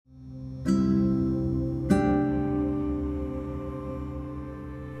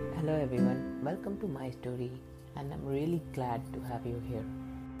Hello everyone, welcome to my story, and I'm really glad to have you here.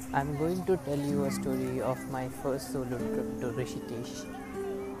 I'm going to tell you a story of my first solo trip to Rishikesh.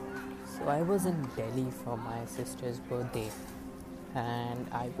 So, I was in Delhi for my sister's birthday, and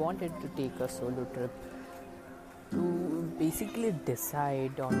I wanted to take a solo trip to basically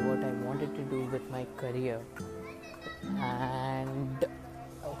decide on what I wanted to do with my career. And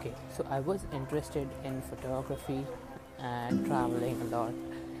okay, so I was interested in photography and traveling a lot,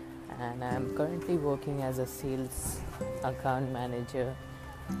 and I'm currently working as a sales account manager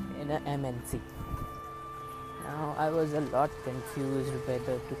in a MNC. Now I was a lot confused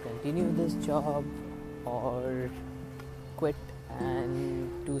whether to continue this job or quit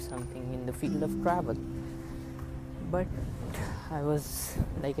and do something in the field of travel. But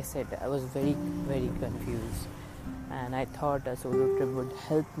like I said, I was very, very confused, and I thought a solo trip would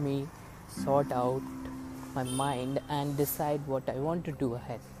help me sort out my mind and decide what I want to do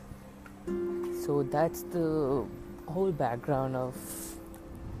ahead. So that's the whole background of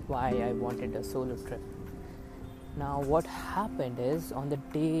why I wanted a solo trip. Now, what happened is on the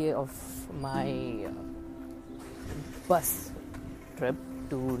day of my bus trip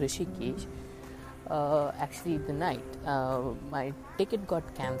to Rishikesh, actually the night, my ticket got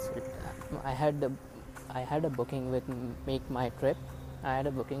cancelled. I had a booking with Make My Trip.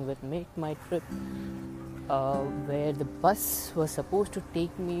 Where the bus was supposed to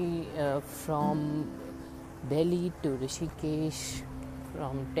take me from Delhi to Rishikesh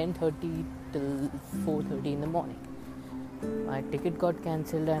from 10:30 till 4:30 in the morning. My ticket got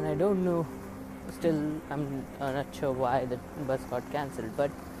cancelled, and I don't know. Still, I'm not sure why the bus got cancelled,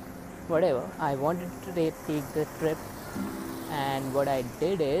 but whatever. I wanted to take the trip, and what I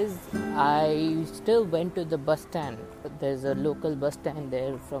did is I still went to the bus stand. There's a local bus stand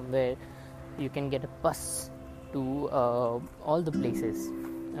there from where you can get a bus to all the places.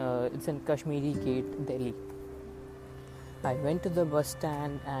 It's in Kashmiri Gate, Delhi. I went to the bus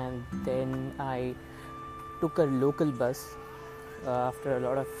stand, and then I took a local bus. After a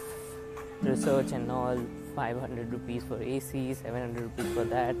lot of research and all, 500 rupees for AC, 700 rupees for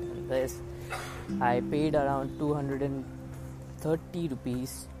that and this. I paid around 230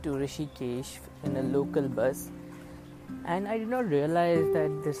 rupees to Rishikesh in a local bus, and I did not realize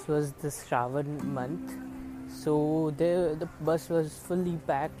that this was the Shravan month. So the bus was fully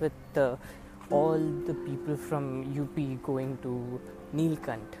packed with all the people from UP going to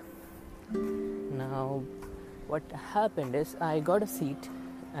Nilkant. Now, what happened is I got a seat,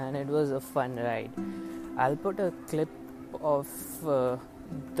 and it was a fun ride. I'll put a clip of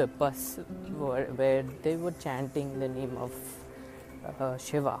the bus where they were chanting the name of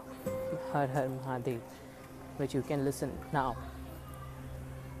Shiva, Har Har Mahadev, which you can listen now.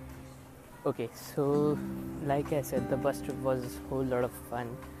 Okay, so like I said, the bus trip was a whole lot of fun,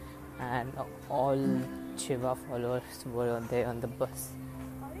 and all Shiva followers were there on the bus,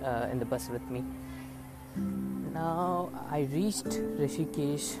 in the bus with me. Now I reached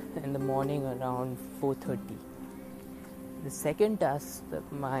Rishikesh in the morning around 4:30. The second task that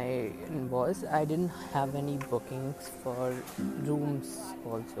was I didn't have any bookings for rooms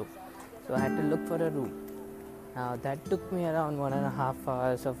also, so I had to look for a room. Now that took me around 1.5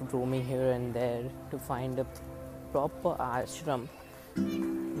 hours of roaming here and there to find a proper ashram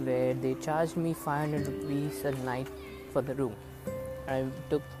where they charged me 500 rupees a night for the room. I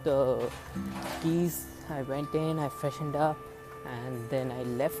took the keys, I went in, I freshened up, and then I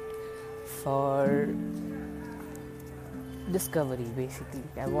left for discovery. Basically,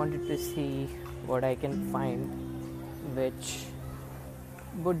 I wanted to see what I can find which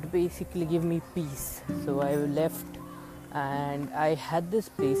would basically give me peace. So I left, and I had this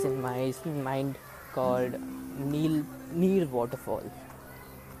place in my mind called Neer Waterfall.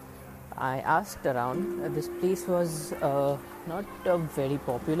 I asked around. This place was not a very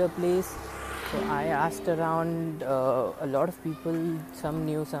popular place, so I asked around a lot of people. Some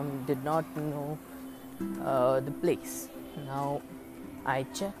knew, some did not know the place. Now I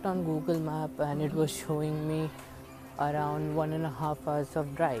checked on Google Map, and it was showing me around 1.5 hours of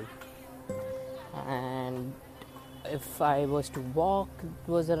drive, and if I was to walk, it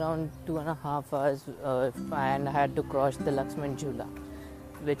was around 2.5 hours, and I had to cross the Lakshman Jhula,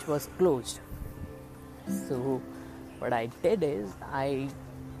 which was closed. So what I did is I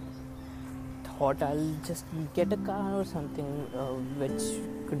thought I'll just get a car or something which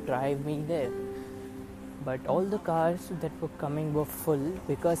could drive me there. But all the cars that were coming were full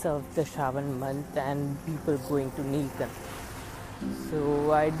because of the Shravan month and people going to Nilkant. So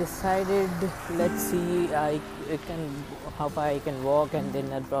I decided, let's see how far I can walk, and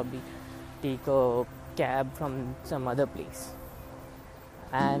then I'll probably take a cab from some other place.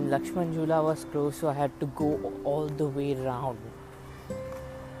 and Lakshman Jhula was closed, so I had to go all the way round.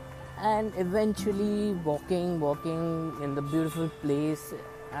 And eventually, walking in the beautiful place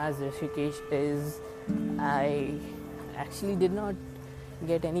as Rishikesh is, I actually did not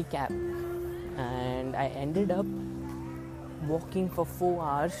get any cab, and I ended up walking for 4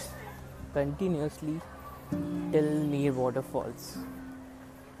 hours continuously till near waterfalls.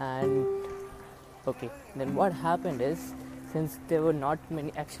 And okay, then what happened is, since there were not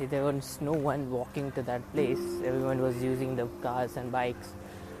many, actually there was no one walking to that place, everyone was using the cars and bikes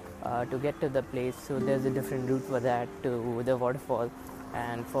to get to the place. So there's a different route for that to the waterfall,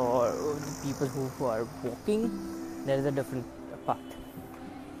 and for the people who are walking, there is a different path.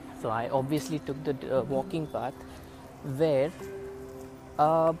 So I obviously took the walking path, where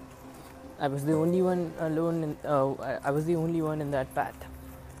I was the only one alone. I was the only one in that path.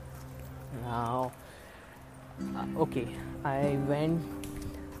 Now, okay, I went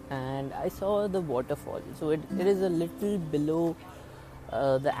and I saw the waterfall. So it is a little below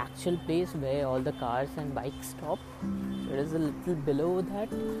the actual place where all the cars and bikes stop. So it is a little below that.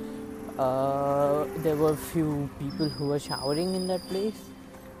 There were few people who were showering in that place.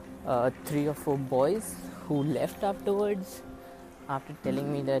 3 or 4 boys who left afterwards, after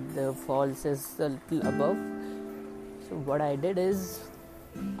telling me that the falls is a little above. So what I did is,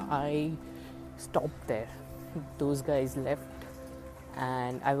 I stopped there. Those guys left,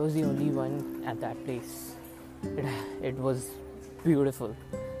 and I was the only one at that place. It was beautiful.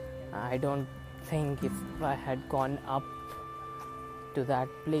 I don't think if I had gone up to that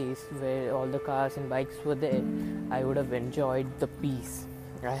place where all the cars and bikes were there, I would have enjoyed the peace.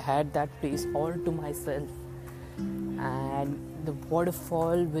 I had that place all to myself, and the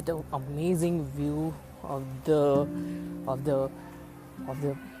waterfall with an amazing view of the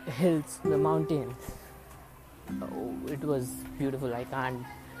hills, the mountains. Oh, it was beautiful. I can't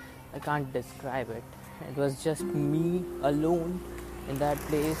describe it. It was just me alone in that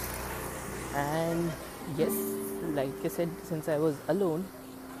place, and yes, like I said, since I was alone,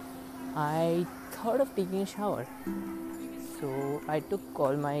 I thought of taking a shower. So I took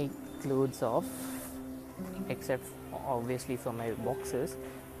all my clothes off, except obviously for my boxers.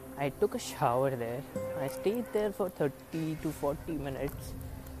 I took a shower there. I stayed there for 30 to 40 minutes.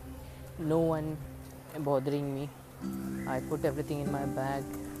 No one bothering me. I put everything in my bag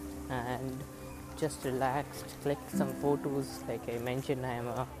and just relaxed, clicked some photos. Like I mentioned, I am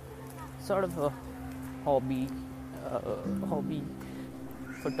a sort of a hobby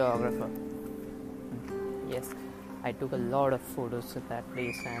photographer. Yes, I took a lot of photos at that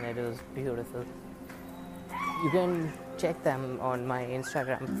place, and it was beautiful. You can check them on my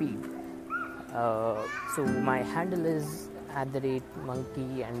Instagram feed. So my handle is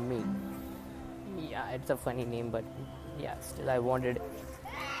 @monkey&me. Yeah, it's a funny name, but yeah, still I wanted it.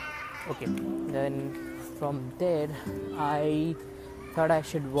 Okay, then from there I thought I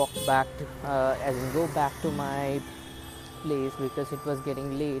should walk back to, go back to my place, because it was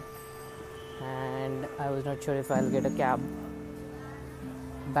getting late and I was not sure if I'll get a cab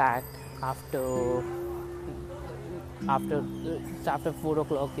back after 4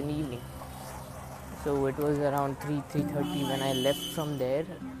 o'clock in the evening. So it was around 3:30 when I left from there,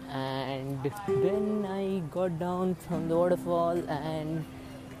 and then I got down from the waterfall and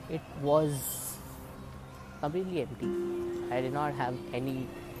it was completely empty. I did not have any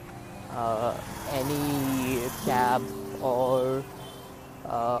cab or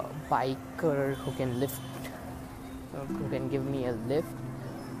biker who can give me a lift.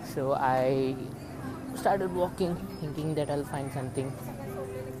 So I started walking, thinking that I'll find something.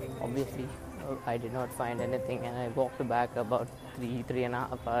 Obviously, I did not find anything, and I walked back about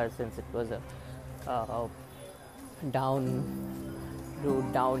 3.5 hours, since it was a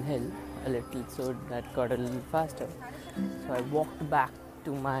downhill a little, so that got a little faster. So I walked back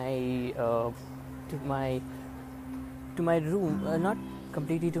to my room, not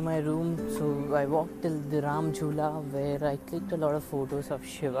completely to my room. So I walked till the Ram Jhula, where I clicked a lot of photos of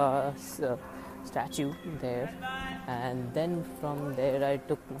Shiva's statue there, and then from there I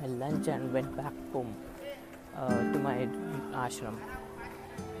took my lunch and went back home to my ashram.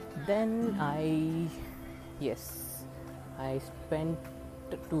 Then I spent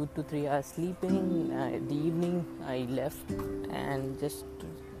 2 to 3 hours sleeping. The evening I left and just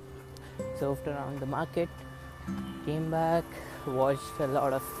surfed around the market, came back, watched a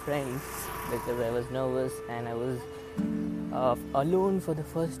lot of Friends because I was nervous and I was alone for the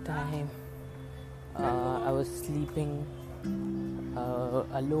first time. I was sleeping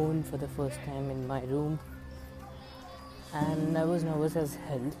alone for the first time in my room, and I was nervous as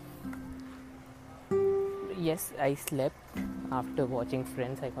hell. yes, I slept after watching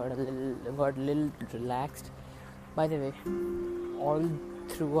Friends. I got a little relaxed. By the way, all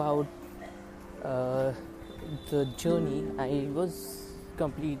throughout uh, the journey, I was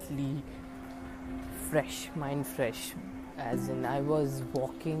completely fresh, mind fresh, as in I was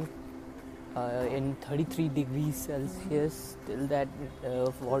walking in 33 degrees Celsius till that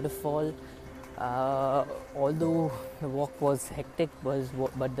waterfall. Although the walk was hectic,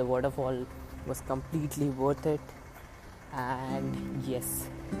 but the waterfall was completely worth it. And yes,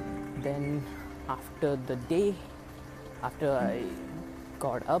 then after the day, after I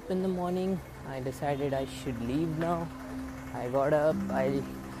got up in the morning, I decided I should leave now. I got up, I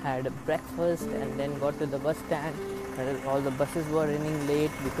had a breakfast, and then got to the bus stand. All the buses were running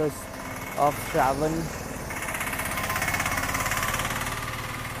late because of Shravan.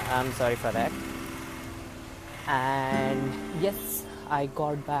 I'm sorry for that. And yes, I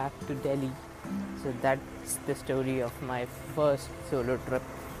got back to Delhi. So that's the story of my first solo trip.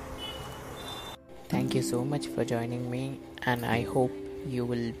 Thank you so much for joining me, and I hope you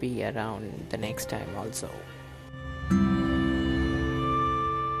will be around the next time also.